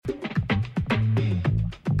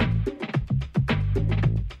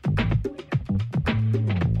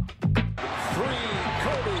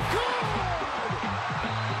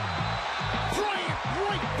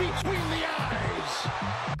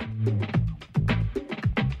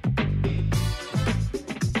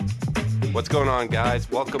What's going on, guys?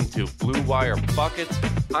 Welcome to Blue Wire Buckets.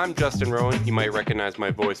 I'm Justin Rowan. You might recognize my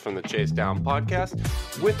voice from the Chase Down podcast.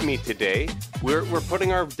 With me today, we're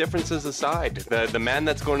putting our differences aside. The man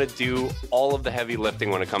that's going to do all of the heavy lifting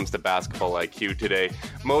when it comes to basketball IQ today,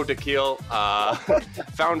 Dakhil,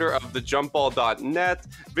 founder of thejumpball.net,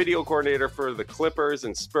 video coordinator for the Clippers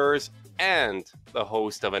and Spurs, and the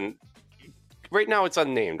host of an... Right now it's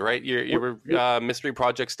unnamed, right? Your mystery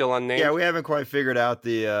project still unnamed? Yeah, we haven't quite figured out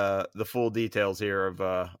the full details here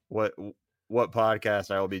of what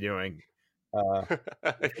podcast I will be doing.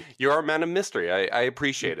 You're our man of mystery. I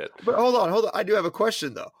appreciate it. But hold on. I do have a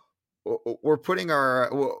question though. We're putting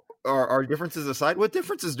our differences aside. What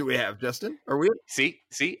differences do we have, Justin? Are we see?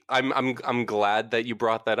 I'm glad that you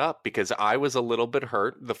brought that up because I was a little bit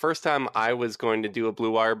hurt the first time I was going to do a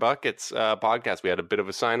Blue Wire Buckets podcast. We had a bit of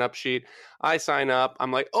a sign up sheet. I sign up.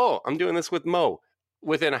 I'm like, oh, I'm doing this with Mo.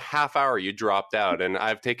 Within a half hour, you dropped out, and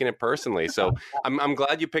I've taken it personally. So I'm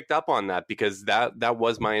glad you picked up on that because that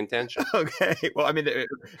was my intention. Okay. Well, I mean, it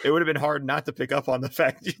would have been hard not to pick up on the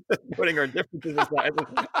fact you putting our differences aside.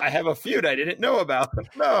 I have a feud I didn't know about.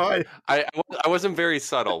 No, I wasn't very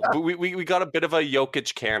subtle. We got a bit of a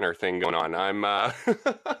Jokic canner thing going on. I'm.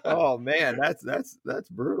 Oh man, that's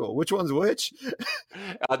brutal. Which one's which?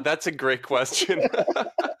 That's a great question.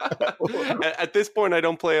 At this point, I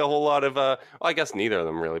don't play a whole lot of. Well, I guess neither of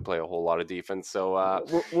them really play a whole lot of defense. So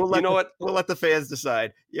we'll let the fans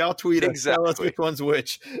decide. Y'all tweet us, tell us which one's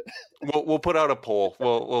which. We'll put out a poll.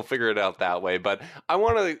 We'll figure it out that way. But I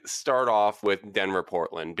want to start off with Denver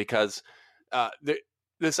Portland because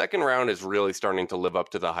the second round is really starting to live up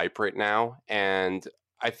to the hype right now, and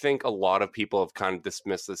I think a lot of people have kind of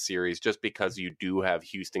dismissed the series just because you do have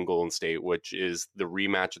Houston Golden State, which is the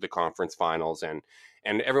rematch of the conference finals, and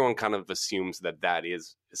everyone kind of assumes that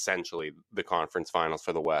is essentially the conference finals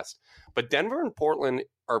for the West. But Denver and Portland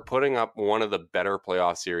are putting up one of the better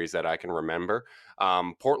playoff series that I can remember.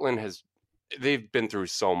 Portland they've been through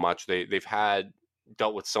so much. They've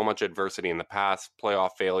dealt with so much adversity in the past,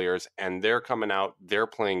 playoff failures, and they're coming out, they're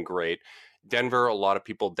playing great. Denver, a lot of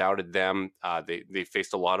people doubted them. They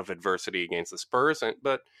faced a lot of adversity against the Spurs,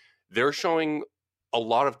 but they're showing a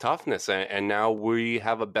lot of toughness. And now we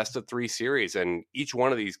have a best of three series, and each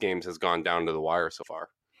one of these games has gone down to the wire so far.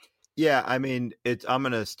 Yeah, I mean, I'm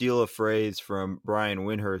going to steal a phrase from Brian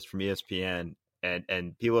Windhurst from ESPN,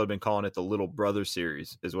 and people have been calling it the Little Brother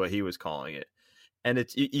series, is what he was calling it. And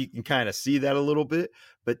you can kind of see that a little bit,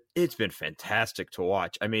 but it's been fantastic to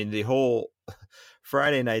watch. I mean, the whole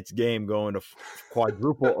Friday night's game going to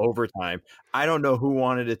quadruple overtime. I don't know who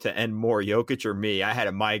wanted it to end more, Jokic or me. I had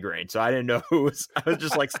a migraine, so I didn't know who was. I was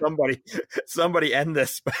just like, somebody end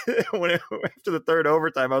this. After the third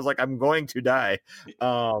overtime, I was like, I'm going to die.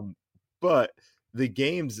 But the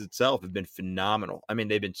games itself have been phenomenal. I mean,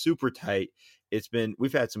 they've been super tight.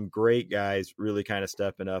 We've had some great guys really kind of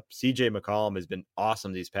stepping up. CJ McCollum has been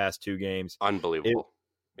awesome these past two games. Unbelievable.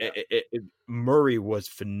 Murray was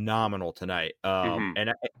phenomenal tonight.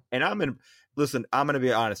 And I'm going to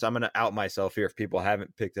be honest. I'm going to out myself here if people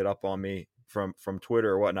haven't picked it up on me from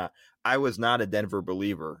Twitter or whatnot. I was not a Denver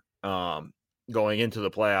believer going into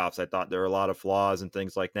the playoffs. I thought there were a lot of flaws and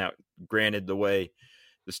things like that. Granted, the way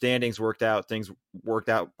the standings worked out, things worked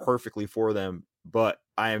out perfectly for them. But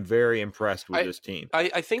I am very impressed with this team.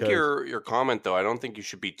 I think your comment, though, I don't think you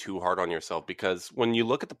should be too hard on yourself because when you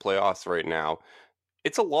look at the playoffs right now,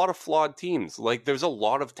 it's a lot of flawed teams. Like, there's a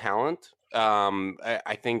lot of talent.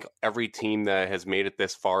 I think every team that has made it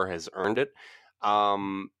this far has earned it.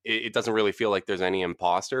 It doesn't really feel like there's any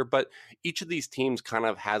imposter, but each of these teams kind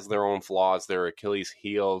of has their own flaws, their Achilles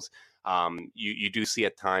heels. You do see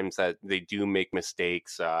at times that they do make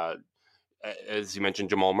mistakes. As you mentioned,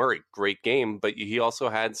 Jamal Murray, great game, but he also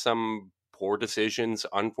had some poor decisions,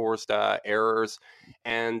 unforced errors.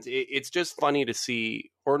 And it's just funny to see,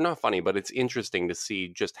 or not funny, but it's interesting to see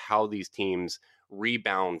just how these teams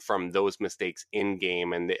rebound from those mistakes in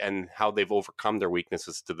game and how they've overcome their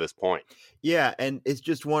weaknesses to this point. Yeah, and it's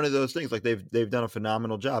just one of those things. Like they've done a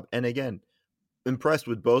phenomenal job. And again, impressed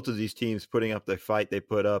with both of these teams putting up the fight they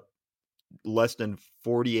put up less than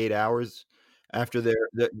 48 hours after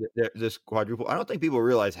this quadruple. I don't think people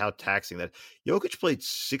realize how taxing that. Jokic played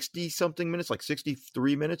 60-something minutes, like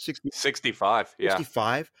 63 minutes, 65. Yeah.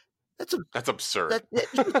 65? That's absurd.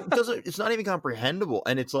 It's not even comprehensible.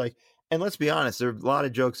 And it's like, and let's be honest, there are a lot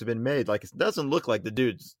of jokes have been made. Like, it doesn't look like the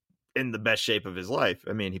dude's in the best shape of his life.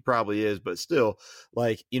 I mean, he probably is, but still,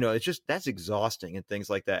 like, it's just, that's exhausting and things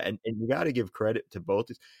like that. And you got to give credit to both.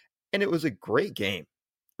 And it was a great game.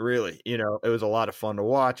 Really, it was a lot of fun to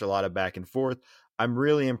watch, a lot of back and forth. I'm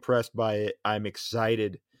really impressed by it. I'm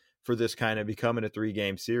excited for this kind of becoming a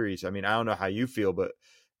 3-game series. I mean, I don't know how you feel, but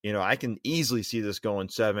I can easily see this going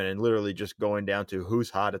 7 and literally just going down to who's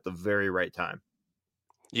hot at the very right time.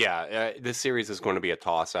 Yeah, this series is going to be a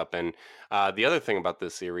toss up. And the other thing about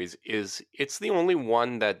this series is it's the only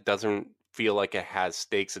one that doesn't feel like it has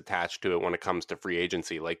stakes attached to it when it comes to free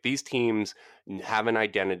agency. Like these teams have an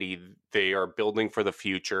identity, they are building for the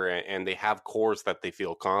future, and they have cores that they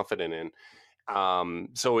feel confident in.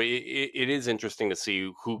 So it is interesting to see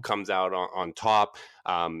who comes out on top.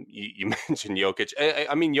 You mentioned Jokic.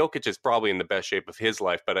 I mean, Jokic is probably in the best shape of his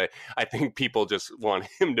life, but I think people just want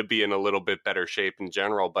him to be in a little bit better shape in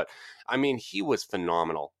general. But I mean, he was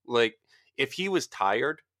phenomenal. Like, if he was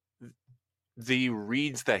tired, the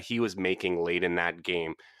reads that he was making late in that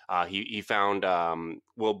game, he found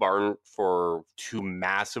Will Barton for 2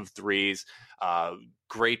 massive threes.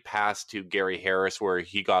 Great pass to Gary Harris where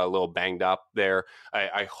he got a little banged up there.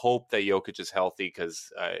 I hope that Jokic is healthy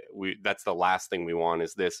because that's the last thing we want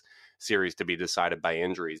is this series to be decided by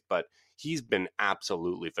injuries. But he's been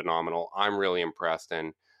absolutely phenomenal. I'm really impressed.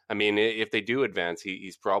 And I mean, if they do advance,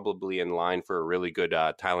 he's probably in line for a really good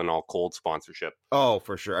Tylenol Cold sponsorship. Oh,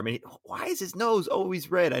 for sure. I mean, why is his nose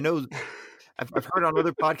always red? I know I've heard on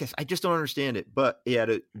other podcasts. I just don't understand it. But he had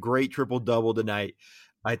a great triple-double tonight.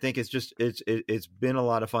 I think it's been a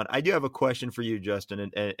lot of fun. I do have a question for you,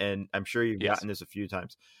 Justin, and I'm sure you've gotten this a few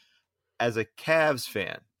times. As a Cavs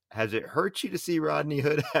fan, has it hurt you to see Rodney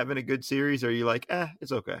Hood having a good series? Or are you like,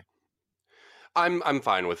 it's okay? I'm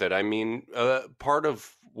fine with it. I mean, part of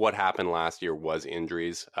what happened last year was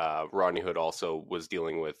injuries. Rodney Hood also was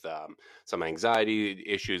dealing with some anxiety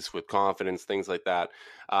issues with confidence, things like that.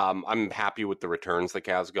 I'm happy with the returns the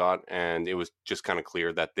Cavs got, and it was just kind of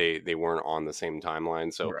clear that they weren't on the same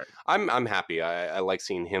timeline. So right. I'm happy. I like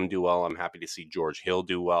seeing him do well. I'm happy to see George Hill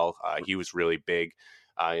do well. He was really big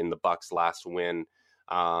in the Bucks' last win.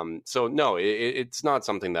 So no, it's not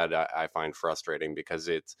something that I find frustrating because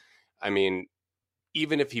I mean,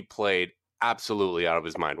 even if he played absolutely out of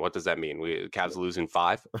his mind, what does that mean? Cavs losing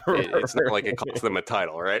 5? It's not like it cost them a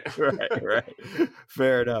title, right? Right.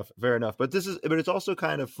 Fair enough. But it's also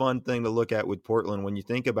kind of fun thing to look at with Portland when you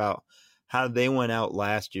think about how they went out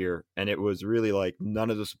last year, and it was really like none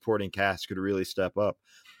of the supporting cast could really step up.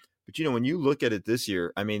 But when you look at it this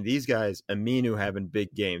year, I mean, these guys, Aminu having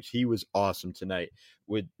big games, he was awesome tonight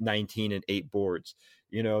with 19 and 8 boards.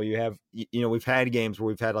 We've had games where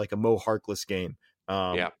we've had like a Mo Harkless game.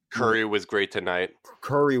 Curry was great tonight.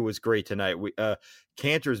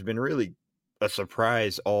 Cantor's been really a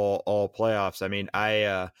surprise all playoffs. I mean,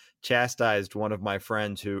 I chastised one of my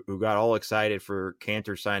friends who got all excited for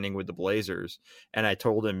Cantor signing with the Blazers, and I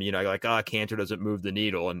told him, Cantor doesn't move the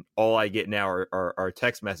needle, and all I get now are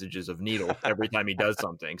text messages of needle every time he does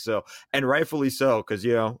something. So, and rightfully so, because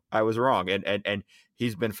I was wrong, and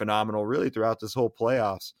he's been phenomenal really throughout this whole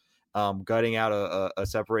playoffs, gutting out a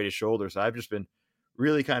separated shoulder. So I've just been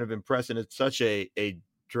really kind of impressed, and it's such a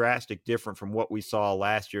drastic difference from what we saw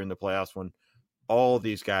last year in the playoffs when all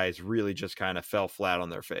these guys really just kind of fell flat on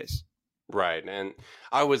their face. Right, and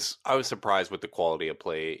I was surprised with the quality of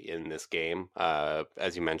play in this game.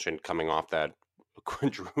 As you mentioned, coming off that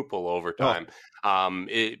quadruple overtime.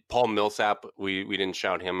 Paul Millsap, we didn't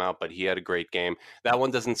shout him out, but he had a great game. That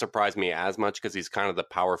one doesn't surprise me as much because he's kind of the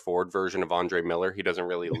power forward version of Andre Miller. He doesn't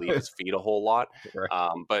really leave his feet a whole lot.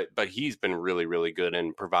 Right. But he's been really, really good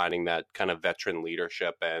in providing that kind of veteran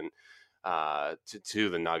leadership and to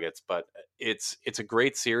the Nuggets. But it's a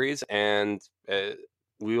great series, and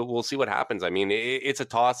we'll see what happens. I mean, it's a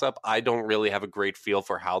toss-up. I don't really have a great feel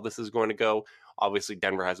for how this is going to go. Obviously,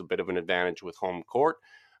 Denver has a bit of an advantage with home court,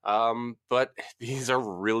 but these are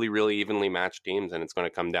really, really evenly matched teams, and it's going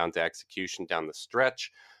to come down to execution down the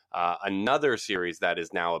stretch. Another series that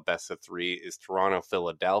is now a best of 3 is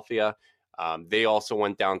Toronto-Philadelphia. They also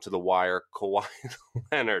went down to the wire. Kawhi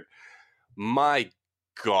Leonard, my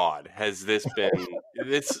God, has this been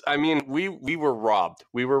this? I mean, we were robbed.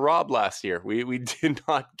 We were robbed last year. We did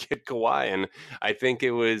not get Kawhi, and I think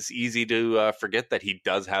it was easy to forget that he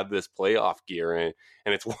does have this playoff gear, and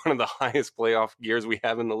it's one of the highest playoff gears we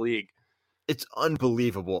have in the league. It's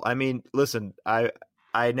unbelievable. I mean, listen, I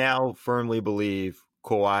now firmly believe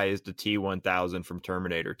Kawhi is the T-1000 from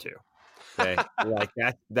Terminator 2. Okay, like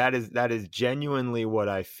that is genuinely what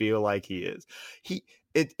I feel like he is.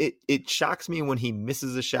 It shocks me when he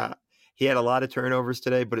misses a shot. He had a lot of turnovers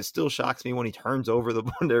today, but it still shocks me when he turns over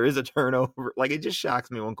when there is a turnover. Like, it just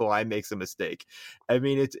shocks me when Kawhi makes a mistake. I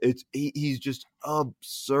mean, he's just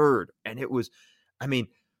absurd. And it was, I mean,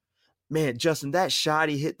 man, Justin, that shot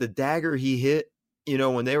he hit, the dagger he hit,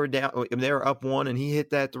 when they were down, when they were up one and he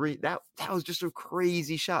hit that three, that was just a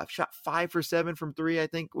crazy shot. Shot 5 for 7 from three, I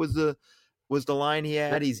think was the line he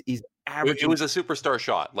had. He's It averaging. was a superstar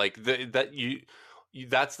shot. Like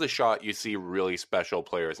that's the shot you see really special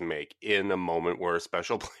players make in a moment where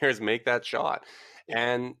special players make that shot.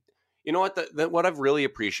 And you know what? What I've really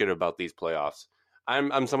appreciated about these playoffs,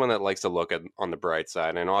 I'm someone that likes to look at on the bright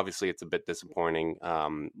side, and obviously it's a bit disappointing.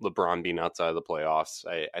 LeBron being outside of the playoffs,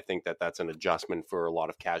 I think that's an adjustment for a lot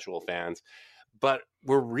of casual fans. But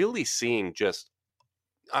we're really seeing just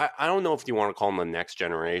I don't know if you want to call them the next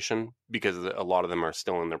generation because a lot of them are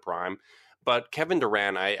still in their prime. But Kevin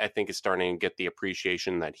Durant, I think, is starting to get the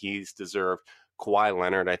appreciation that he's deserved. Kawhi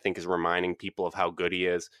Leonard, I think, is reminding people of how good he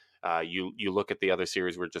is. You look at the other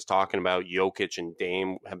series we're just talking about. Jokic and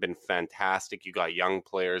Dame have been fantastic. You got young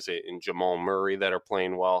players in Jamal Murray that are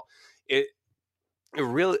playing well. It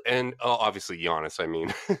really, and obviously Giannis. I mean,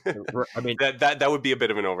 that would be a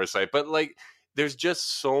bit of an oversight, but like, there's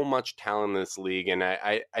just so much talent in this league, and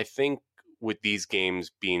I think with these games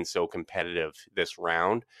being so competitive this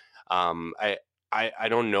round, I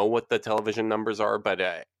don't know what the television numbers are, but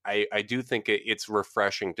I do think it's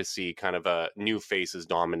refreshing to see kind of new faces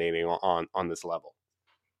dominating on this level.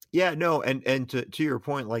 Yeah, no, and to your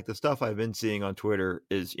point, like the stuff I've been seeing on Twitter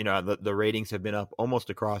is, the ratings have been up almost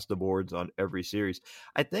across the boards on every series.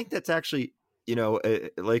 I think that's actually,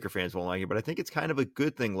 Laker fans won't like it, but I think it's kind of a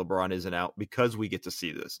good thing LeBron isn't out because we get to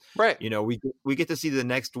see this. Right. We get to see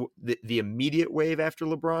the immediate wave after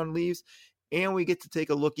LeBron leaves, and we get to take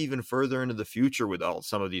a look even further into the future with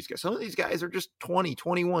some of these guys. Some of these guys are just 20,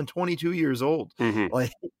 21, 22 years old. Mm-hmm.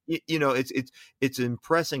 Like, it's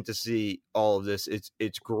impressive to see all of this.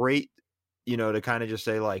 It's great, to kind of just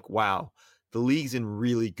say like, wow, the league's in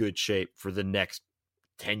really good shape for the next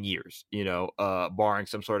 10 years, barring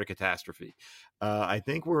some sort of catastrophe. I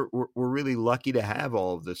think we're really lucky to have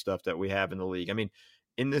all of this stuff that we have in the league. I mean,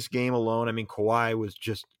 in this game alone, Kawhi was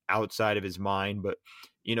just outside of his mind, but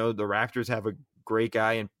the Raptors have a great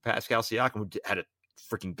guy in Pascal Siakam who had a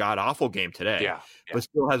freaking god awful game today, but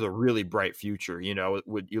still has a really bright future.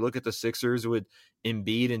 Would you look at the Sixers with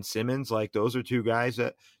Embiid and Simmons, like those are two guys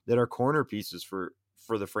that are corner pieces for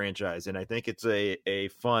the franchise. And I think it's a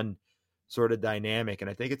fun sort of dynamic. And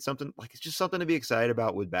I think it's just something to be excited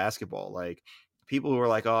about with basketball. Like, people who are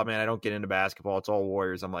like, oh man, I don't get into basketball, it's all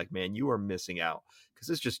Warriors. I'm like, man, you are missing out because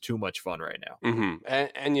it's just too much fun right now. Mm-hmm.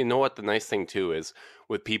 And you know what? The nice thing too is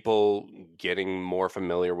with people getting more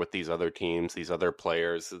familiar with these other teams, these other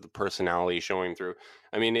players, the personality showing through.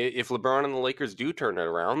 I mean, if LeBron and the Lakers do turn it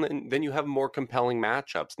around, then you have more compelling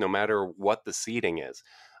matchups, no matter what the seeding is.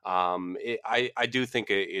 I do think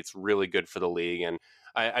it's really good for the league, and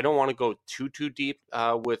I don't want to go too deep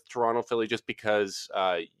with Toronto, Philly, just because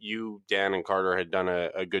you, Dan, and Carter had done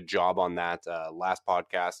a good job on that last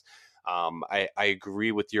podcast. I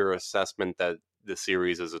agree with your assessment that the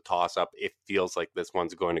series is a toss-up. It feels like this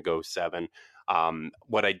one's going to go 7.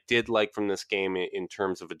 What I did like from this game in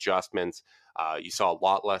terms of adjustments, you saw a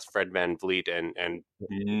lot less Fred VanVleet and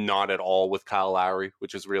not at all with Kyle Lowry,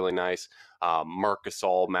 which is really nice. Marc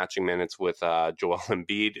Gasol matching minutes with Joel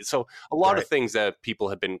Embiid. So a lot of things that people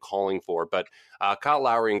have been calling for, but Kyle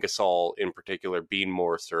Lowry and Gasol in particular being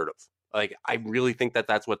more assertive. Like, I really think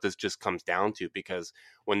that's what this just comes down to, because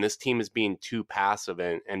when this team is being too passive,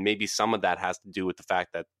 and maybe some of that has to do with the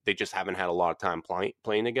fact that they just haven't had a lot of time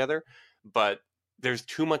playing together, but there's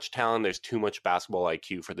too much talent, there's too much basketball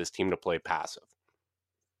IQ for this team to play passive.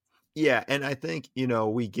 Yeah, and I think, you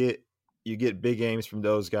get big games from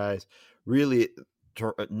those guys. Really,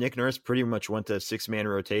 Nick Nurse pretty much went to a 6-man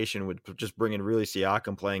rotation with just bringing really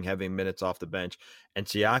Siakam playing heavy minutes off the bench, and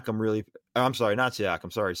Siakam really, I'm sorry, not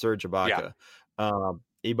Siakam, sorry, Serge Ibaka. Yeah.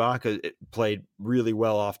 Ibaka played really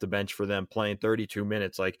well off the bench for them, playing 32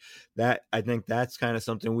 minutes like that. I think that's kind of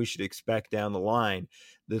something we should expect down the line.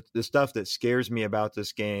 The stuff that scares me about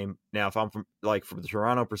this game now, if I'm from the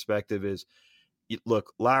Toronto perspective, is,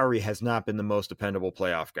 look, Lowry has not been the most dependable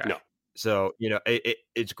playoff guy. No. So,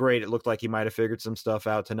 it's great. It looked like he might have figured some stuff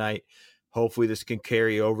out tonight. Hopefully this can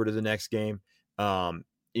carry over to the next game. And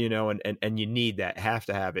you need that, have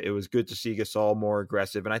to have it. It was good to see Gasol more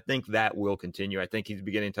aggressive, and I think that will continue. I think he's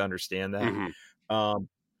beginning to understand that. Mm-hmm.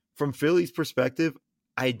 From Philly's perspective,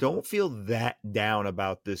 I don't feel that down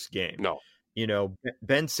about this game. No.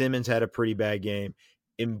 Ben Simmons had a pretty bad game.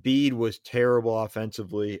 Embiid was terrible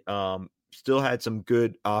offensively. Still had some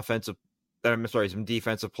good some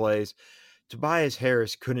defensive plays. Tobias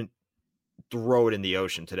Harris couldn't throw it in the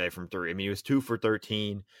ocean today from three. I mean, he was 2 for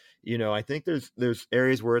 13. I think there's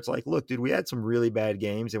areas where it's like, look, dude, we had some really bad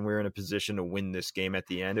games and we were in a position to win this game at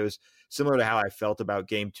the end. It was similar to how I felt about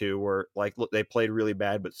game 2, where like, look, they played really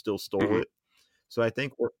bad but still stole it. So I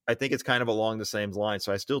think it's kind of along the same line.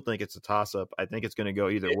 So I still think it's a toss up. I think it's going to go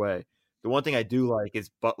either way. The one thing I do like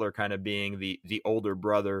is Butler kind of being the older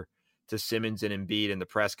brother to Simmons and Embiid in the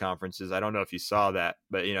press conferences. I don't know if you saw that,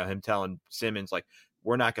 but him telling Simmons, like,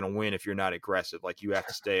 we're not going to win if you're not aggressive. Like, you have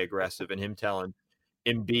to stay aggressive. And him telling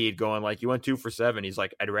Embiid, going like, you went 2 for 7. He's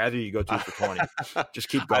like, I'd rather you go 2 for 20. Just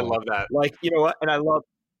keep going. I love that. Like, you know what? And I love,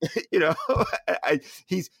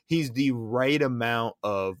 he's the right amount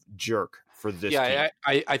of jerk for this team.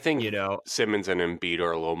 I think Simmons and Embiid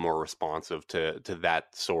are a little more responsive to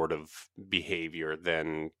that sort of behavior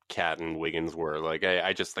than Cat and Wiggins were. Like,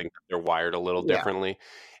 I just think they're wired a little differently.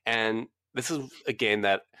 And this is a game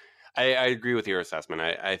that I agree with your assessment.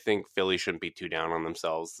 I think Philly shouldn't be too down on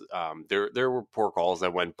themselves. There were poor calls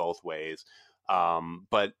that went both ways.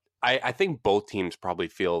 But I think both teams probably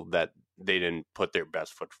feel that they didn't put their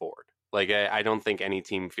best foot forward. Like, I don't think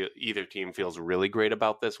either team feels really great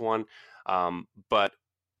about this one. But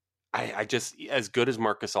I just, as good as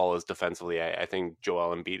Marc Gasol is defensively, I think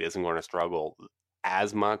Joel Embiid isn't going to struggle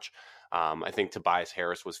as much. I think Tobias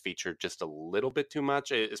Harris was featured just a little bit too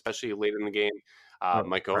much, especially late in the game.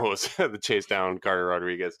 My co-host, the Chase Down, Carter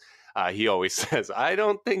Rodriguez, he always says, I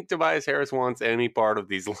don't think Tobias Harris wants any part of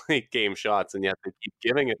these late game shots, and yet they keep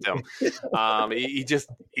giving it to him.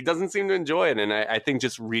 He doesn't seem to enjoy it, and I think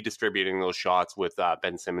just redistributing those shots with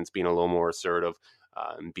Ben Simmons being a little more assertive,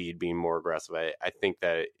 Embiid being more aggressive, I think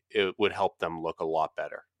that it would help them look a lot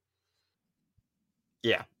better.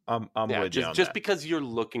 Yeah, I'm with you on just that. Because you're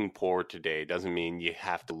looking poor today doesn't mean you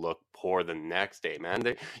have to look poor the next day,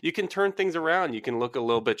 man. You can turn things around. You can look a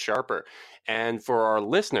little bit sharper. And for our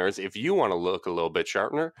listeners, if you want to look a little bit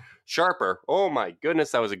sharper, oh my goodness,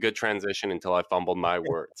 that was a good transition until I fumbled my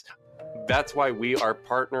words. That's why we are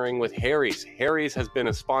partnering with Harry's. Harry's has been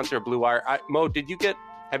a sponsor of Blue Wire. Mo,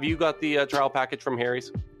 have you got the trial package from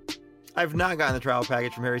Harry's? I've not gotten the trial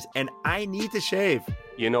package from Harry's, and I need to shave.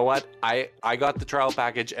 You know what? I got the trial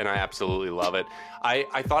package, and I absolutely love it. I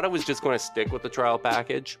thought I was just going to stick with the trial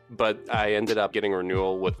package, but I ended up getting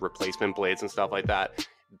renewal with replacement blades and stuff like that.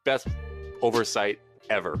 Best oversight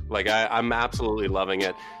ever. Like, I'm absolutely loving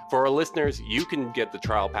it. For our listeners, you can get the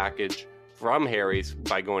trial package from Harry's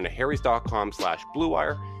by going to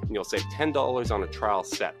harrys.com/bluewire, and you'll save $10 on a trial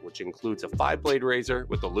set, which includes a 5-blade razor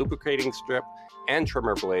with a lubricating strip and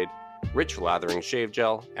trimmer blade, rich lathering shave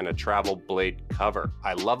gel, and a travel blade cover.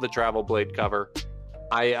 I love the travel blade cover.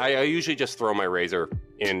 I usually just throw my razor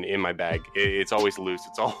in my bag. It's always loose.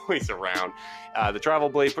 It's always around. The travel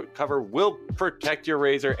blade cover will protect your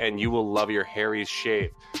razor, and you will love your Harry's shave.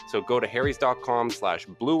 So go to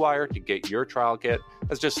harrys.com/bluewire to get your trial kit.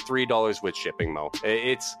 That's just $3 with shipping, Mo.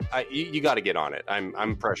 You got to get on it.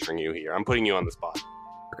 I'm pressuring you here. I'm putting you on the spot.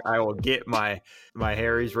 I will get my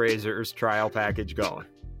Harry's razors trial package going.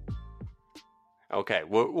 Okay.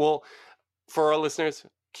 Well, for our listeners,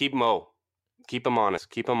 keep Mo. Keep him honest.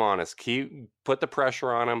 Put the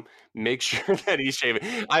pressure on him. Make sure that he's shaving.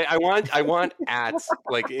 I want ads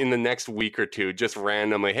like in the next week or two, just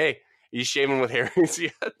randomly. Hey, you shaving with Harry's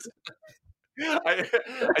yet?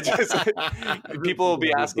 People will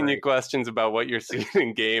be asking you questions about what you're seeing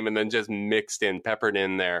in game, and then just peppered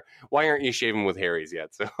in there. Why aren't you shaving with Harry's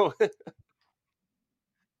yet? So.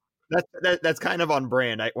 That's kind of on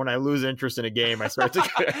brand. When I lose interest in a game, I start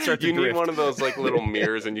to You need drift. one of those like little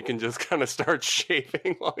mirrors, and you can just kind of start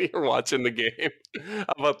shaving while you're watching the game.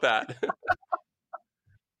 How about that?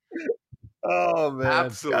 Oh man,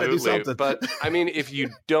 absolutely. But I mean, if you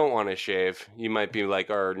don't want to shave, you might be like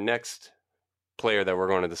our next player that we're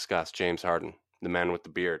going to discuss, James Harden, the man with the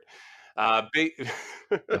beard. Big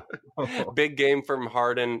game from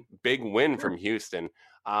Harden, big win from Houston.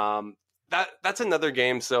 That's another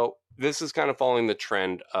game. So this is kind of following the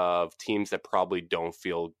trend of teams that probably don't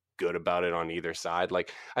feel good about it on either side.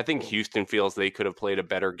 Like, I think Houston feels they could have played a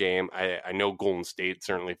better game. I know Golden State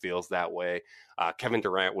certainly feels that way. Kevin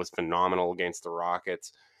Durant was phenomenal against the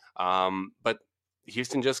Rockets. But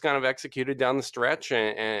Houston just kind of executed down the stretch,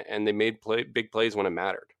 and they made big plays when it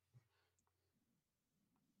mattered.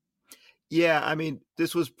 Yeah, I mean,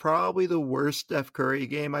 this was probably the worst Steph Curry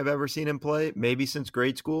game I've ever seen him play, maybe since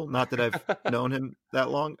grade school. Not that I've known him that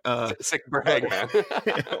long. Sick brag, man.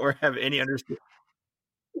 Or have any understanding.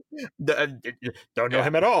 Don't know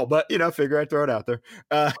him at all, but, figure I'd throw it out there.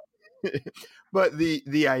 But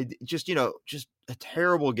the idea, just a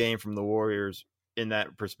terrible game from the Warriors in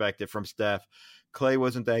that perspective from Steph. Clay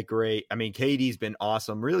wasn't that great. I mean, KD's been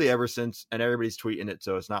awesome really ever since, and everybody's tweeting it,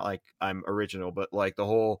 so it's not like I'm original, but like the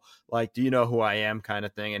whole like, do you know who I am kind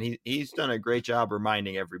of thing, and he's done a great job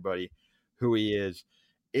reminding everybody who he is.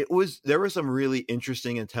 There were some really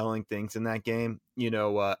interesting and telling things in that game.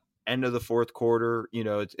 End of the fourth quarter,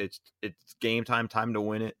 it's game time to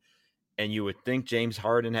win it, and you would think James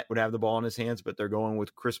Harden would have the ball in his hands, but they're going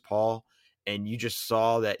with Chris Paul, and you just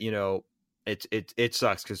saw that it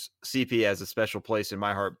sucks because CP has a special place in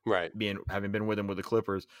my heart, right? Having been with him with the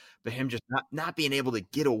Clippers, but him just not being able to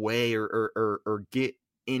get away or get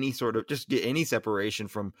any sort of get any separation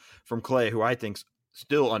from Clay, who I think's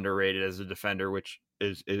still underrated as a defender, which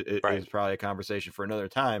is probably a conversation for another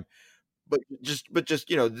time. But just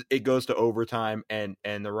it goes to overtime and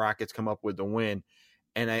the Rockets come up with the win.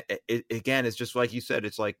 And again, it's just like you said,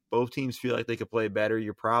 it's like both teams feel like they could play better.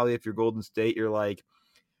 You're probably, if you're Golden State, you're like,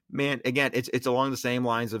 man, again, it's along the same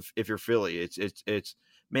lines of if you're Philly, it's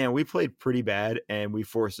man, we played pretty bad and we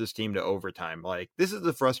forced this team to overtime. Like, this is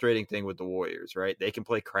the frustrating thing with the Warriors, right? They can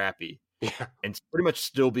play crappy and pretty much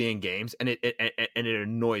still be in games, and it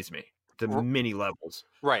annoys me to many levels.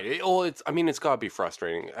 Right. It's got to be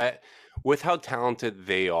frustrating with how talented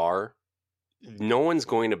they are. No one's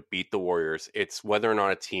going to beat the Warriors. It's whether or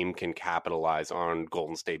not a team can capitalize on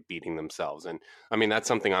Golden State beating themselves. And I mean, that's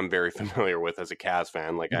something I'm very familiar with as a Cavs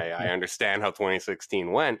fan. Like, I understand how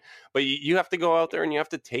 2016 went, but you have to go out there and you have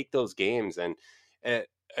to take those games. And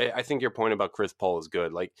I think your point about Chris Paul is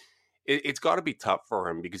good. Like, it's got to be tough for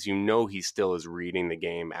him because he still is reading the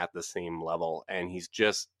game at the same level. And he's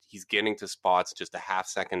getting to spots just a half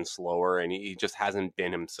second slower, and he just hasn't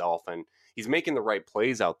been himself. And he's making the right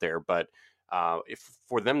plays out there, but if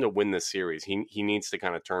for them to win this series, he needs to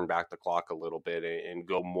kind of turn back the clock a little bit and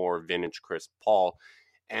go more vintage Chris Paul.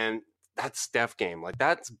 And that Steph game, like,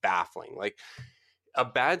 that's baffling. Like, a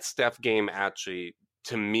bad Steph game actually,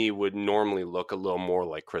 to me, would normally look a little more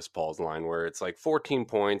like Chris Paul's line, where it's like 14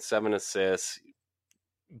 points, 7 assists,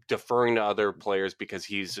 deferring to other players because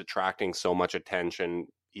he's attracting so much attention.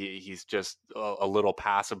 He's just a little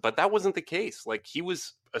passive, but that wasn't the case. Like, he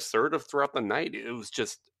was assertive throughout the night. It was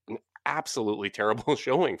just an absolutely terrible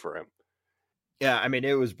showing for him. Yeah, I mean,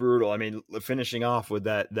 it was brutal. I mean, finishing off with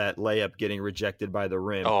that layup getting rejected by the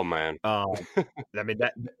rim. Oh man. I mean,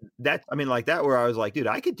 that I mean, like, that where I was like, dude,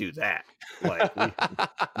 I could do that. Like, I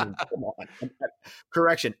mean, come on.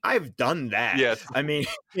 Correction, I've done that. Yes. I mean,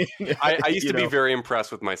 I used to be very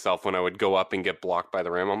impressed with myself when I would go up and get blocked by the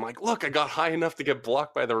rim. I'm like, look, I got high enough to get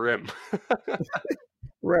blocked by the rim.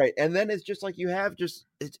 Right. And then it's just like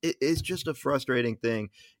it's just a frustrating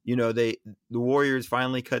thing. The Warriors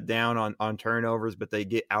finally cut down on turnovers, but they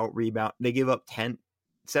get out rebound. They give up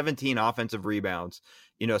 17 offensive rebounds,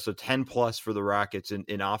 so 10 plus for the Rockets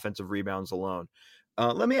in offensive rebounds alone.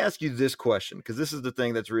 Let me ask you this question, because this is the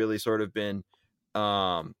thing that's really sort of been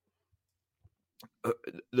the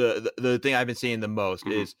thing I've been seeing the most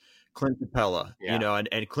is Clint Capella,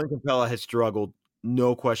 and Clint Capella has struggled.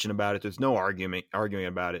 No question about it. There's no arguing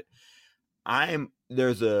about it.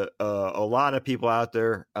 There's a lot of people out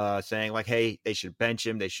there saying like, hey, they should bench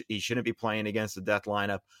him. He shouldn't be playing against the death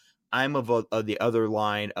lineup. I'm of the other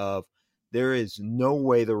line of, there is no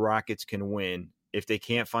way the Rockets can win if they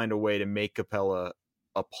can't find a way to make Capella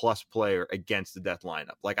a plus player against the death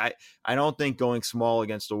lineup. Like, I don't think going small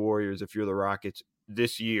against the Warriors, if you're the Rockets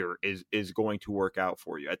this year, is going to work out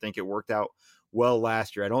for you. I think it worked out well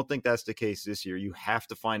last year. I don't think that's the case this year. You have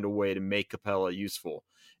to find a way to make Capella useful.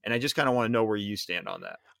 And I just kind of want to know where you stand on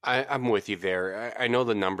that. I'm with you there. I know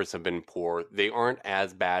the numbers have been poor. They aren't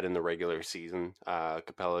as bad in the regular season,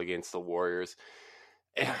 Capella against the Warriors.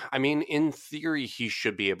 I mean, in theory, he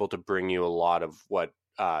should be able to bring you a lot of what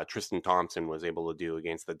Tristan Thompson was able to do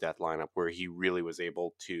against the death lineup, where he really was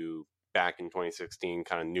able to, back in 2016,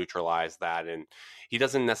 kind of neutralize that. And he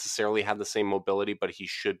doesn't necessarily have the same mobility, but he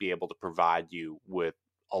should be able to provide you with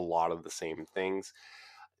a lot of the same things.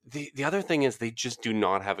 The other thing is, they just do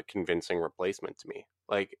not have a convincing replacement to me.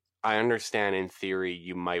 Like, I understand in theory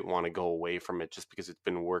you might want to go away from it just because it's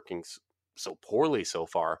been working so poorly so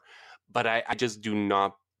far, but I just do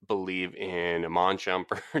not believe in Amon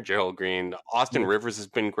Shumpert or Gerald Green. Austin Rivers has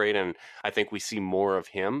been great, and I think we see more of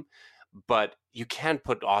him. But you can't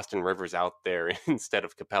put Austin Rivers out there instead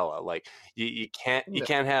of Capella. Like, you can't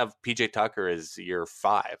have PJ Tucker as your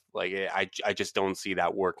 5. Like, I just don't see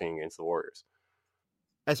that working against the Warriors.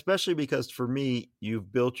 Especially because, for me,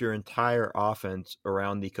 you've built your entire offense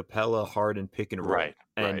around the Capella Harden pick and roll,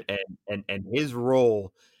 right? And his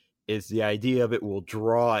role is the idea of it will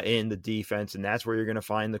draw in the defense, and that's where you're going to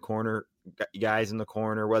find the corner guys in the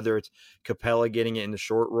corner, whether it's Capella getting it in the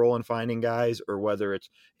short roll and finding guys, or whether it's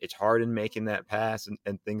Harden making that pass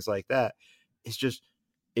and things like that. It's just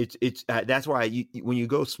it's that's why when you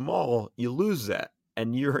go small, you lose that.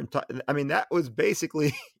 And I mean, that was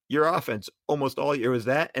basically your offense almost all year, was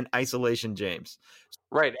that and isolation James.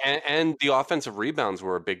 Right. And the offensive rebounds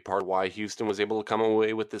were a big part of why Houston was able to come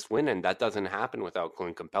away with this win. And that doesn't happen without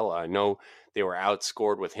Clint Capella. I know they were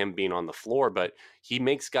outscored with him being on the floor, but he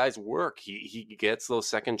makes guys work. He gets those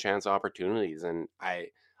second chance opportunities. And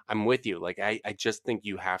I'm with you. Like, I just think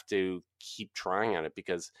you have to keep trying at it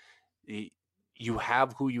because you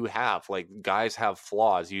have who you have. Like, guys have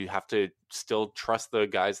flaws. You have to still trust the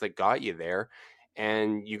guys that got you there.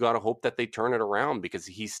 And you got to hope that they turn it around because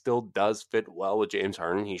he still does fit well with James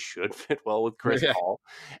Harden. He should fit well with Chris Paul.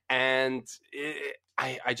 And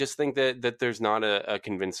I just think that there's not a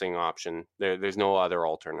convincing option. There's no other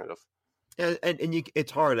alternative. And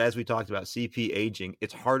it's hard, as we talked about CP aging.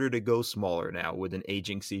 It's harder to go smaller now with an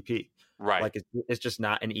aging CP. Right. Like it's just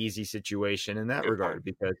not an easy situation in that regard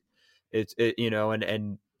because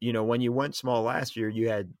and when you went small last year, you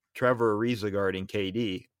had Trevor Ariza guarding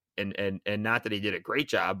KD. And not that he did a great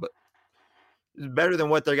job, but it's better than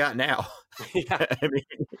what they got now. Yeah. I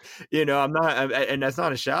mean, I'm not, and that's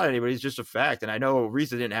not a shot at anybody. It's just a fact. And I know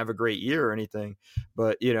Ariza didn't have a great year or anything,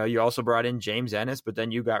 but you also brought in James Ennis, but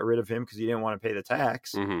then you got rid of him because you didn't want to pay the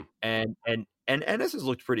tax. Mm-hmm. And Ennis has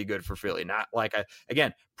looked pretty good for Philly. Not like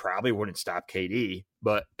again, probably wouldn't stop KD,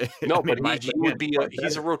 but no, but he would be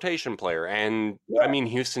he's a rotation player, and yeah. I mean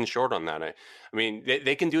Houston's short on that. I mean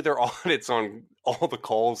they can do their audits on all the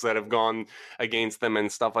calls that have gone against them and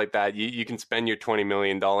stuff like that. You can spend your $20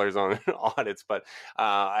 million on audits, but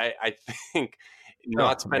I think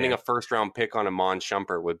not spending a first round pick on Iman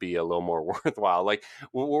Shumpert would be a little more worthwhile. Like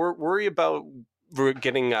worry about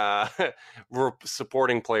getting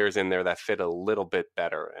supporting players in there that fit a little bit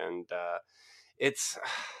better, and it's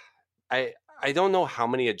I don't know how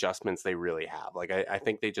many adjustments they really have. Like I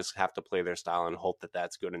think they just have to play their style and hope that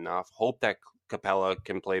that's good enough. Hope that Capella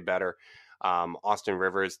can play better. Austin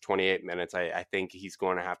Rivers, 28 minutes. I think he's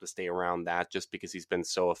going to have to stay around that just because he's been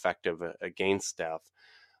so effective against Steph.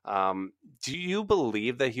 Do you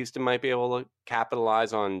believe that Houston might be able to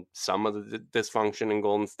capitalize on some of the dysfunction in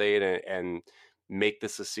Golden State and make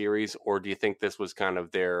this a series, or do you think this was kind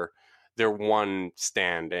of their one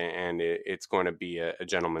stand and it's going to be a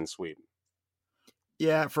gentleman's sweep?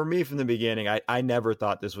 Yeah, for me from the beginning, I never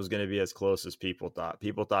thought this was going to be as close as people thought.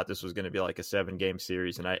 People thought this was going to be like a 7-game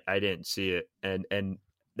series, and I didn't see it. And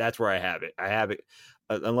that's where I have it. I have it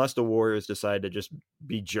unless the Warriors decide to just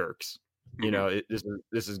be jerks.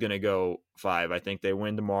 This is going to go 5. I think they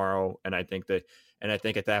win tomorrow, and I think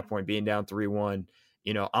at that point, being down 3-1,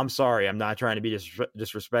 I'm sorry, I'm not trying to be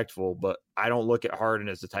disrespectful, but I don't look at Harden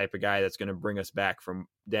as the type of guy that's going to bring us back from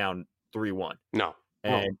down 3-1. No.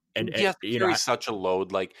 And he carries such a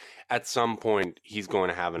load. Like at some point, he's going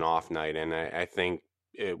to have an off night, and I think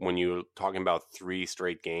when you're talking about 3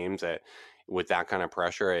 straight games with that kind of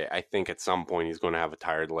pressure, I think at some point he's going to have a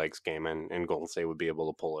tired legs game, and Golden State would be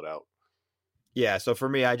able to pull it out. Yeah, so for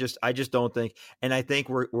me, I just don't think, and I think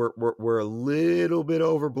we're a little bit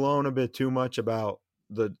overblown a bit too much about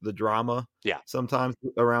the drama. Yeah, sometimes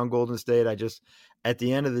around Golden State. At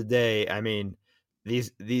the end of the day, I mean,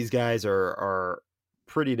 these guys are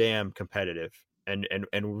pretty damn competitive and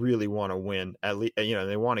really want to win. At least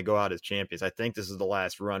they want to go out as champions. I think this is the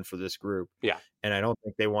last run for this group. Yeah, and I don't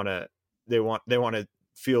think they want to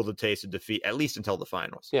feel the taste of defeat, at least until the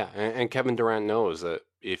finals. Yeah, and Kevin Durant knows that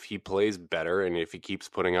if he plays better and if he keeps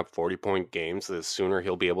putting up 40-point games, the sooner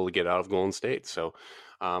he'll be able to get out of Golden State. So,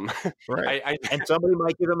 right. And somebody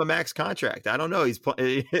might give him a max contract. I don't know. He's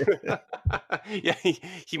yeah,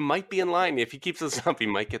 he might be in line. If he keeps this up, he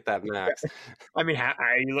might get that max. I mean,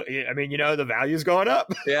 the value's going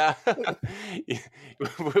up. Yeah,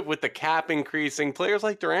 with the cap increasing, players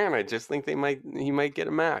like Durant, I just think he might get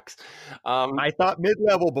a max. I thought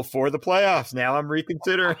mid-level before the playoffs. Now I'm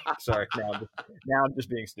reconsidering. Sorry, now I'm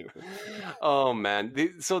just being stupid. Oh man!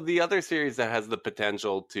 So the other series that has the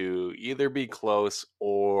potential to either be close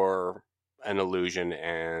or an illusion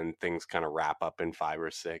and things kind of wrap up in 5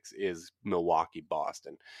 or 6 is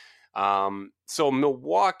Milwaukee-Boston. So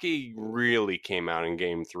Milwaukee really came out in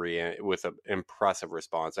Game 3 with an impressive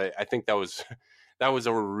response. I think that was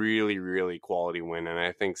a really, really quality win, and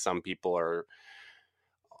I think some people are,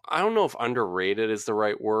 I don't know if underrated is the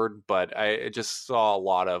right word, but I just saw a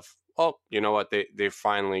lot of oh, you know what, they're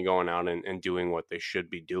finally going out and doing what they should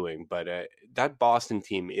be doing. But that Boston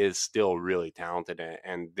team is still really talented,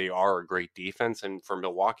 and they are a great defense. And for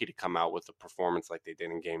Milwaukee to come out with a performance like they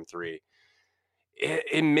did in Game 3,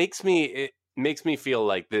 it makes me feel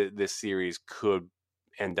like this series could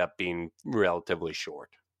end up being relatively short.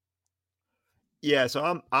 Yeah,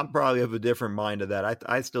 so I'm probably of a different mind of that.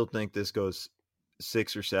 I still think this goes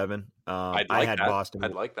 6 or 7. I'd I like had that. Boston.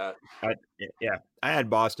 I'd like that. Yeah, I had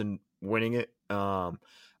Boston winning it. I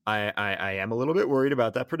am a little bit worried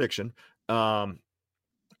about that prediction. Giannis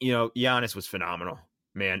was phenomenal,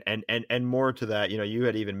 man, and more to that. You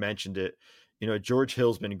had even mentioned it. George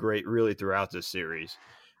Hill's been great really throughout this series.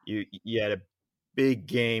 You had a big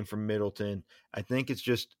game from Middleton. I think it's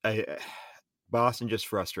just Boston just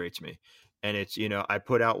frustrates me. And it's, I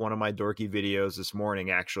put out one of my dorky videos this morning,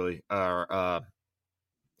 actually, or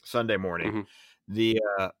Sunday morning.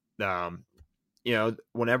 Mm-hmm.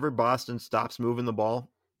 Whenever Boston stops moving the ball,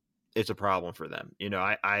 it's a problem for them.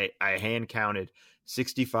 I hand counted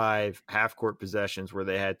 65 half court possessions where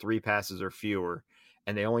they had 3 passes or fewer,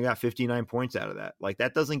 and they only got 59 points out of that. Like,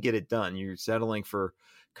 that doesn't get it done. You're settling for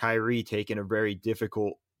Kyrie taking a very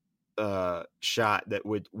difficult shot that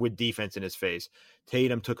with defense in his face.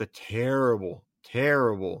 Tatum took a terrible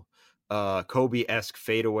Kobe-esque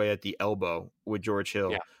fadeaway at the elbow with George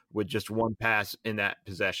Hill with just one pass in that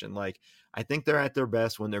possession. Like, I think they're at their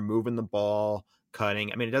best when they're moving the ball,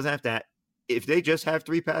 cutting. I mean, it doesn't have to. If they just have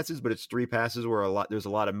 3 passes, but it's 3 passes where there's a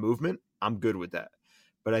lot of movement, I'm good with that.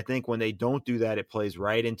 But I think when they don't do that, it plays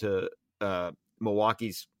right into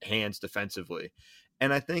Milwaukee's hands defensively.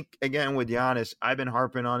 And I think, again, with Giannis, I've been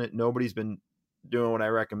harping on it. Nobody's been doing what I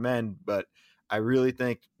recommend, but I really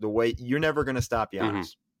think you're never going to stop Giannis.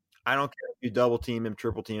 Mm-hmm. I don't care if you double team him,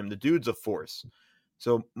 triple team him. The dude's a force.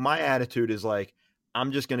 So my attitude is like,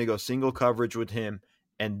 I'm just going to go single coverage with him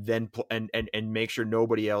and then and make sure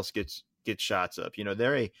nobody else gets shots up.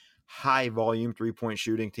 They're a high volume 3-point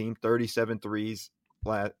shooting team, 37 threes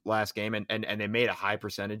last game, and they made a high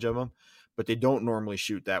percentage of them, but they don't normally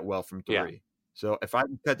shoot that well from 3. Yeah. So if I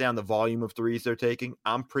can cut down the volume of threes they're taking,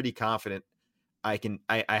 I'm pretty confident I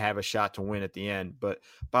have a shot to win at the end. But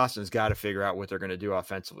Boston's got to figure out what they're going to do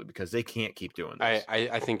offensively because they can't keep doing this.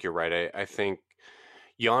 I think you're right. I think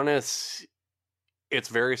Giannis, it's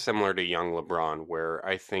very similar to young LeBron, where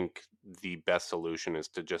I think the best solution is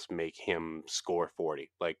to just make him score 40.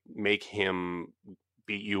 Like, make him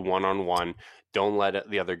beat you one-on-one. Don't let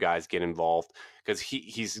the other guys get involved, because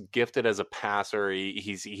he's gifted as a passer.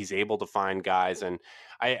 He's able to find guys. And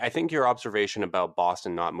I think your observation about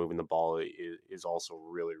Boston not moving the ball is also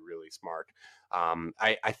really, really smart.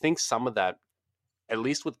 I think some of that, at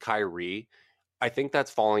least with Kyrie, I think that's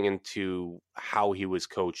falling into how he was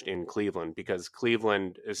coached in Cleveland, because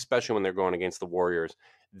Cleveland, especially when they're going against the Warriors,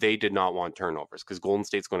 they did not want turnovers because Golden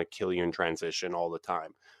State's going to kill you in transition all the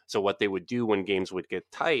time. So what they would do when games would get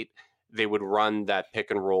tight, they would run that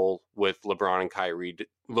pick and roll with LeBron and Kyrie,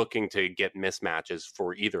 looking to get mismatches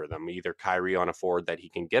for either of them, either Kyrie on a forward that he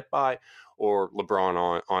can get by, or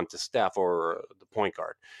LeBron onto Steph or the point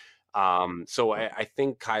guard. So I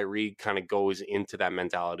think Kyrie kind of goes into that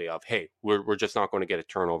mentality of, hey, we're just not going to get a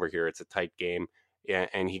turnover here. It's a tight game.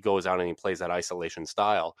 And he goes out and he plays that isolation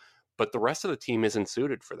style. But the rest of the team isn't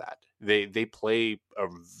suited for that. They play,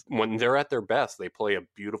 when they're at their best, they play a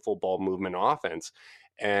beautiful ball movement offense.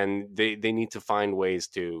 And they need to find ways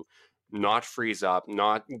to not freeze up,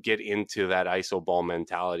 not get into that iso ball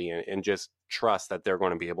mentality, and just trust that they're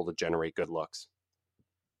going to be able to generate good looks.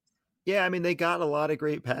 Yeah, I mean, they got a lot of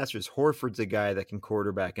great passers. Horford's a guy that can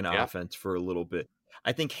quarterback an offense for a little bit.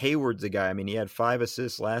 I think Hayward's a guy. I mean, he had 5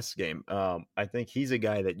 assists last game. I think he's a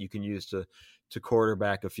guy that you can use to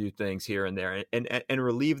quarterback a few things here and there, and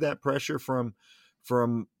relieve that pressure from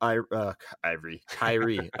Kyrie,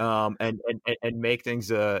 and make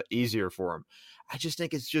things easier for him. I just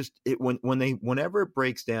think it's just whenever it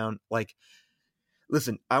breaks down, like,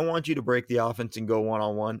 listen, I want you to break the offense and go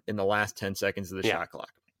one-on-one in the last 10 seconds of the shot clock.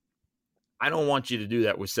 I don't want you to do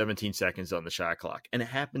that with 17 seconds on the shot clock. And it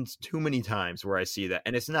happens too many times where I see that.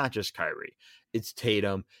 And it's not just Kyrie. It's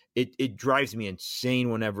Tatum. It drives me insane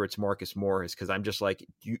whenever it's Marcus Morris, because I'm just like,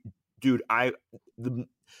 dude,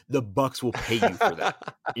 the Bucks will pay you for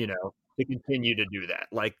that, to continue to do that.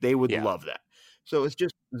 Like, they would love that. So it's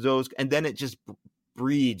just those. And then it just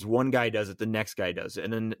breeds. One guy does it, the next guy does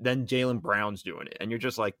it. And then Jaylen Brown's doing it. And you're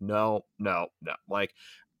just like, no. Like,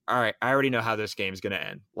 all right, I already know how this game's going to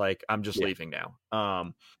end. Like, I'm just leaving now.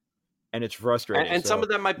 And it's frustrating. And some of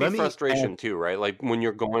that might be frustration too, right? Like, when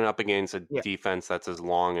you're going up against a defense that's as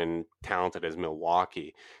long and talented as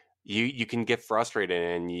Milwaukee, you can get frustrated,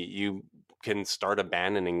 and you can start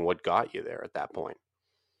abandoning what got you there at that point.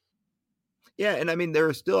 Yeah, and I mean there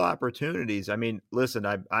are still opportunities. I mean, listen,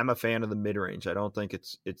 I'm a fan of the mid range. I don't think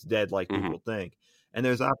it's dead like Mm-hmm. people think. And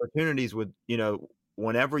there's opportunities with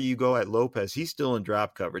whenever you go at Lopez, he's still in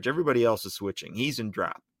drop coverage. Everybody else is switching. He's in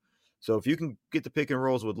drop. So if you can get the pick and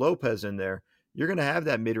rolls with Lopez in there, you're going to have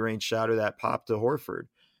that mid range shot or that pop to Horford.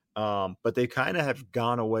 But they kind of have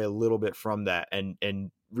gone away a little bit from that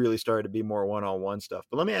and really started to be more one-on-one stuff.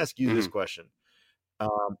 But let me ask you this question.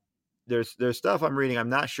 There's stuff I'm reading. I'm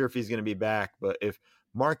not sure if he's going to be back, but if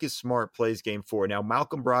Marcus Smart plays game 4, now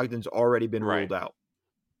Malcolm Brogdon's already been ruled out.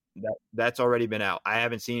 That's already been out. I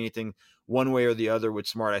haven't seen anything one way or the other with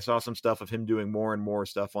Smart. I saw some stuff of him doing more and more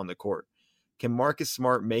stuff on the court. Can Marcus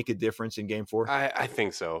Smart make a difference in game 4? I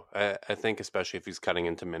think so. I think especially if he's cutting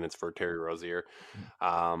into minutes for Terry Rozier.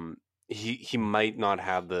 He might not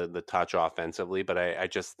have the touch offensively, but I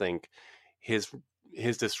just think his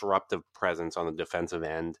disruptive presence on the defensive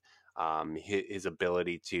end, his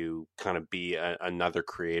ability to kind of be another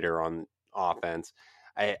creator on offense,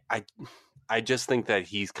 I just think that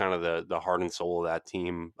he's kind of the heart and soul of that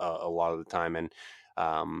team a lot of the time. And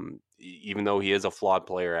even though he is a flawed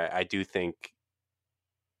player, I do think,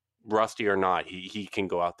 rusty or not, he can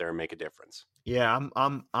go out there and make a difference. Yeah,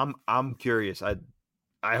 I'm curious.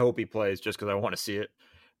 I hope he plays just because I want to see it.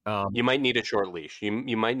 You might need a short leash.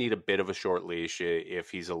 You might need a bit of a short leash if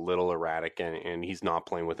he's a little erratic and he's not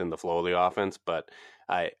playing within the flow of the offense. But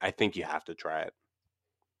I think you have to try it.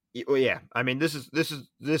 Well, yeah. I mean, this is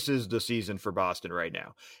the season for Boston right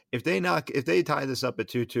now. If they tie this up at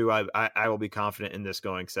 2-2, I will be confident in this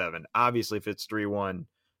going 7. Obviously, if it's 3-1,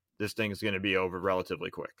 this thing is going to be over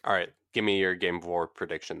relatively quick. All right, give me your game 4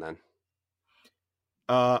 prediction then.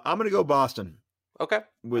 I'm going to go Boston. Okay.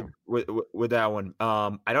 With that one.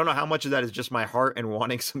 I don't know how much of that is just my heart and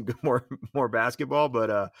wanting some more basketball,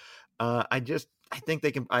 but I think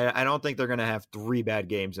they can. I don't think they're going to have 3 bad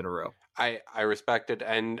games in a row. I respect it,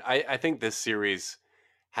 and I think this series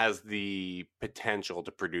has the potential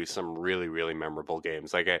to produce some really, really memorable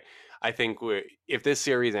games. Like I think if this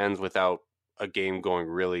series ends without a game going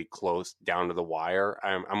really close down to the wire,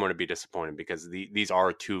 I'm going to be disappointed because these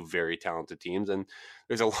are 2 very talented teams, and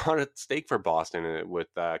there's a lot at stake for Boston with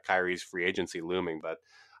Kyrie's free agency looming. But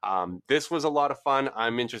this was a lot of fun.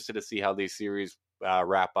 I'm interested to see how these series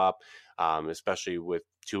wrap up, especially with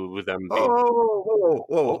 2 of them being...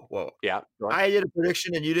 Whoa. Yeah. I did a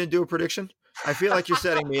prediction and you didn't do a prediction? I feel like you're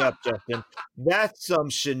setting me up, Justin. That's some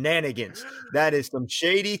shenanigans. That is some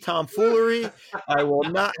shady tomfoolery. I will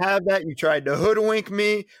not have that. You tried to hoodwink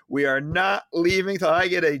me. We are not leaving till I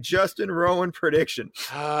get a Justin Rowan prediction.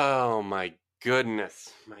 Oh, my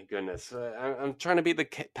goodness. I'm trying to be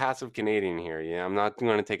the passive Canadian here. Yeah, I'm not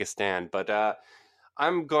going to take a stand, but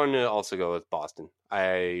I'm going to also go with Boston.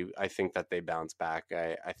 I think that they bounce back.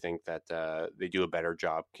 I think that they do a better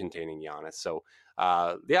job containing Giannis. So,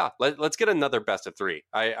 let's get another best of 3.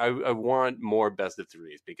 I want more best of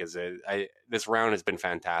 3s because this round has been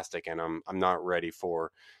fantastic, and I'm not ready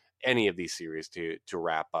for any of these series to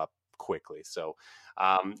wrap up quickly. So,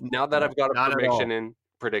 now that I've got a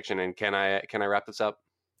prediction in, can I wrap this up?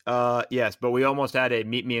 Yes, but we almost had a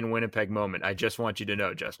meet me in Winnipeg moment. I just want you to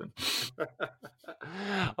know, Justin.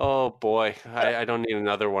 Oh boy, I don't need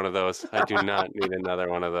another one of those. I do not need another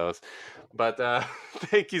one of those. But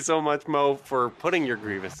thank you so much, Mo, for putting your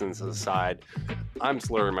grievances aside. I'm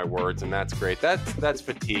slurring my words, and that's great. That's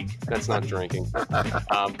fatigue. That's not drinking.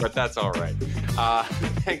 But that's all right.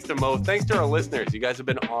 Thanks to Mo. Thanks to our listeners. You guys have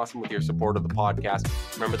been awesome with your support of the podcast.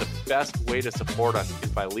 Remember, the best way to support us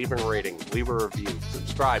is by leaving a rating, leave a review,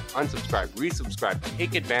 subscribe, unsubscribe, resubscribe.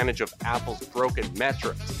 Take advantage of Apple's broken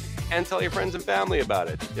metrics, and tell your friends and family about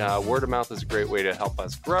it. Word of mouth is a great way to help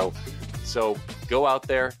us grow. So go out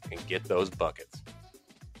there and get those buckets.